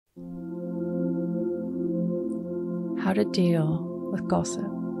How to deal with gossip.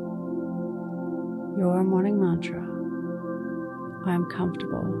 Your morning mantra: I am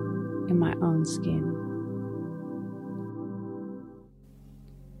comfortable in my own skin.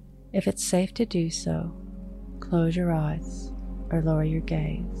 If it's safe to do so, close your eyes or lower your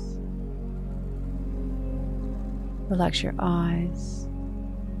gaze. Relax your eyes,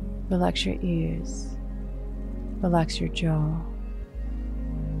 relax your ears, relax your jaw.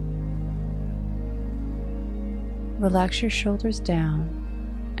 Relax your shoulders down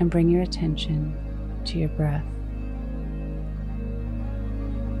and bring your attention to your breath.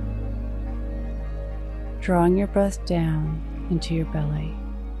 Drawing your breath down into your belly.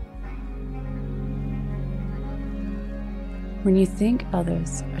 When you think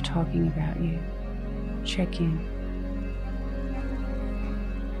others are talking about you, check in.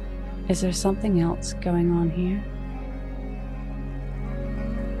 Is there something else going on here?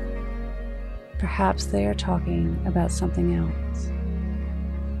 Perhaps they are talking about something else.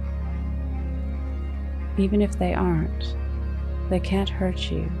 Even if they aren't, they can't hurt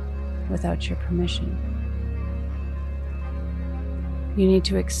you without your permission. You need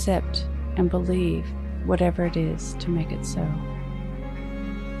to accept and believe whatever it is to make it so.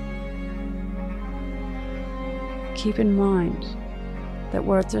 Keep in mind that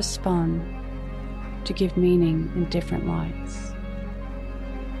words are spun to give meaning in different lights.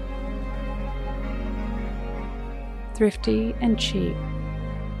 Thrifty and cheap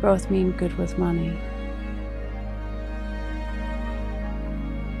both mean good with money.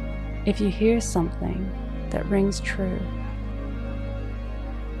 If you hear something that rings true,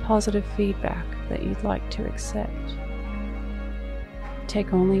 positive feedback that you'd like to accept,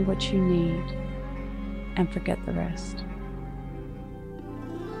 take only what you need and forget the rest.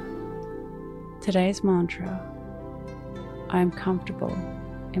 Today's mantra: I am comfortable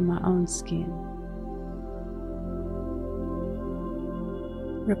in my own skin.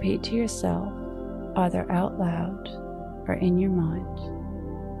 Repeat to yourself, either out loud or in your mind: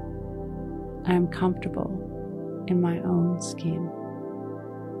 I am comfortable in my own skin.